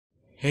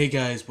Hey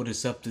guys, what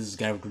is up? This is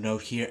Gavin Renault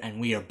here,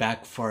 and we are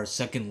back for our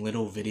second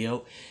little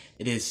video.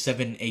 It is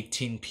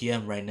 7:18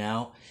 p.m. right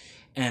now,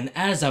 and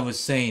as I was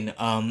saying,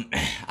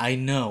 I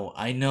know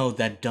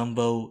that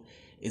Dumbo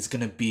is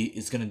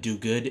gonna do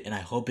good, and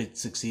I hope it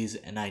succeeds,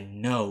 and I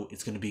know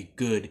it's gonna be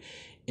good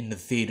in the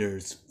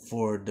theaters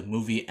for the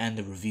movie and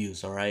the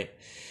reviews. All right,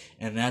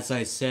 and as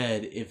I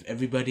said, if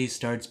everybody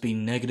starts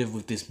being negative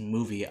with this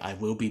movie, I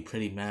will be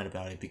pretty mad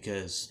about it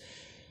because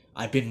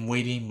I've been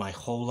waiting my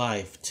whole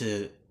life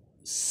to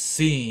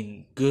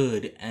seeing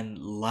good and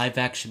live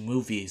action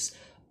movies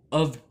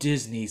of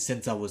Disney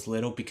since I was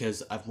little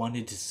because I've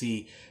wanted to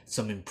see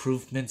some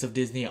improvements of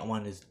Disney. I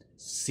want to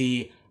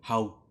see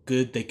how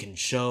good they can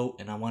show,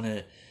 and I want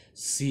to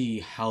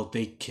see how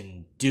they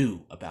can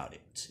do about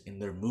it in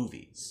their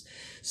movies.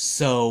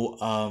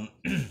 So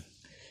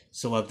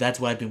that's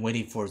what I've been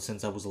waiting for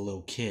since I was a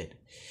little kid.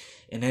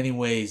 And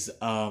anyways,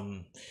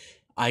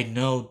 I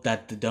know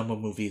that the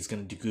Dumbo movie is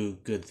gonna do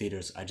good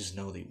theaters. I just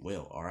know they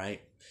will. All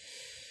right.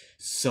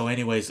 So,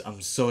 anyways, I'm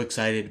so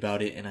excited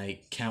about it, and I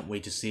can't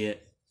wait to see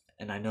it.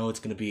 And I know it's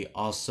gonna be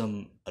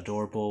awesome,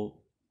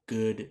 adorable,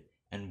 good,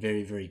 and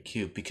very very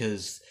cute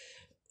because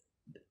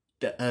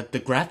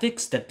the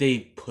graphics that they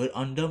put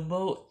on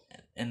Dumbo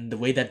and the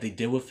way that they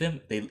did with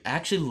him, they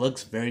actually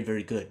looks very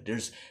very good.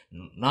 There's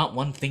not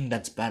one thing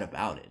that's bad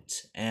about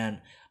it,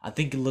 and I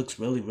think it looks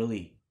really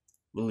really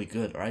really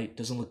good. Right? It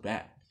doesn't look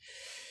bad,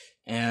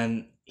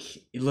 and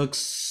it looks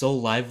so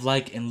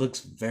lifelike and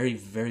looks very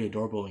very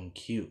adorable and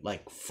cute,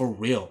 like for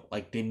real.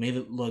 Like they made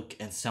it look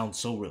and sound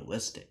so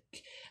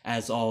realistic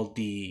as all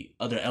the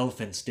other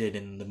elephants did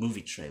in the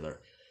movie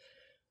trailer.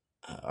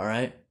 All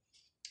right,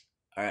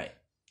 all right,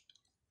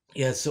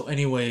 yeah. So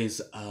anyways,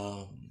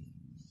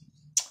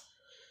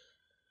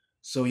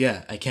 so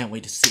yeah, I can't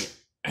wait to see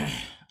it.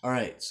 All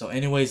right, so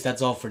anyways,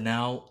 that's all for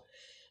now,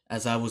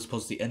 as I was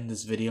supposed to end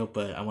this video,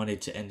 but I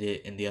wanted to end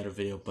it in the other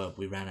video, but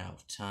we ran out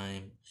of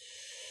time.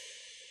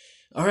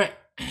 All right.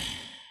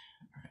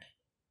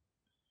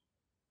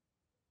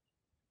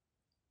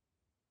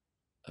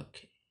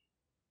 Okay.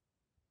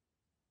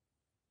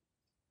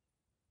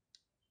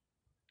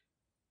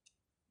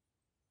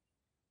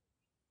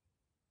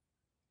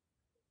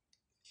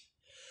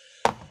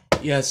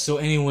 Yeah, so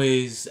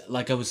anyways,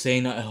 like I was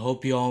saying, I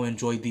hope you all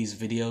enjoyed these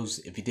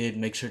videos. If you did,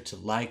 make sure to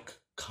like,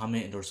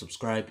 comment, and or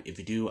subscribe. If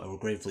you do, I would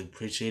gratefully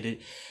appreciate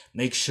it.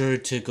 Make sure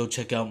to go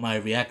check out my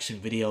reaction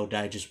video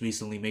that I just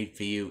recently made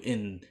for you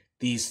in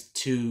these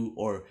 2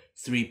 or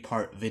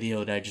 3-part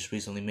video that I just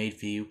recently made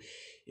for you.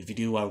 If you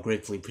do, I would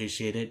gratefully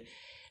appreciate it.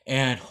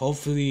 And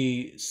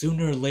hopefully,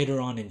 sooner or later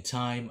on in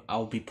time,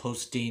 I'll be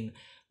posting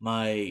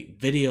my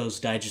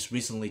videos that I just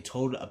recently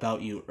told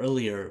about you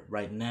earlier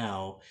right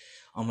now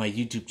on my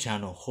YouTube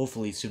channel,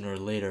 hopefully sooner or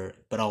later,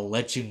 but I'll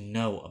let you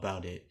know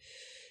about it.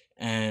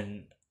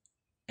 And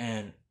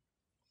and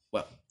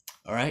well,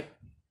 all right.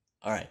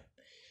 All right.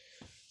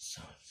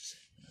 So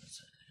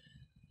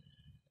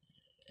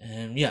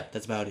and yeah,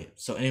 that's about it.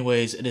 So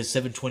anyways, it is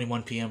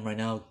 7:21 p.m. right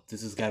now.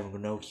 This is Gavin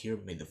Renault here.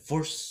 May the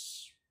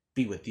force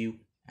be with you,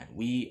 and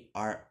we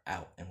are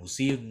out. And we'll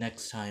see you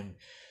next time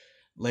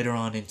later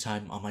on in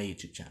time on my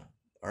YouTube channel.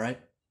 All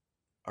right?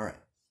 All right.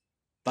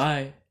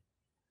 Bye.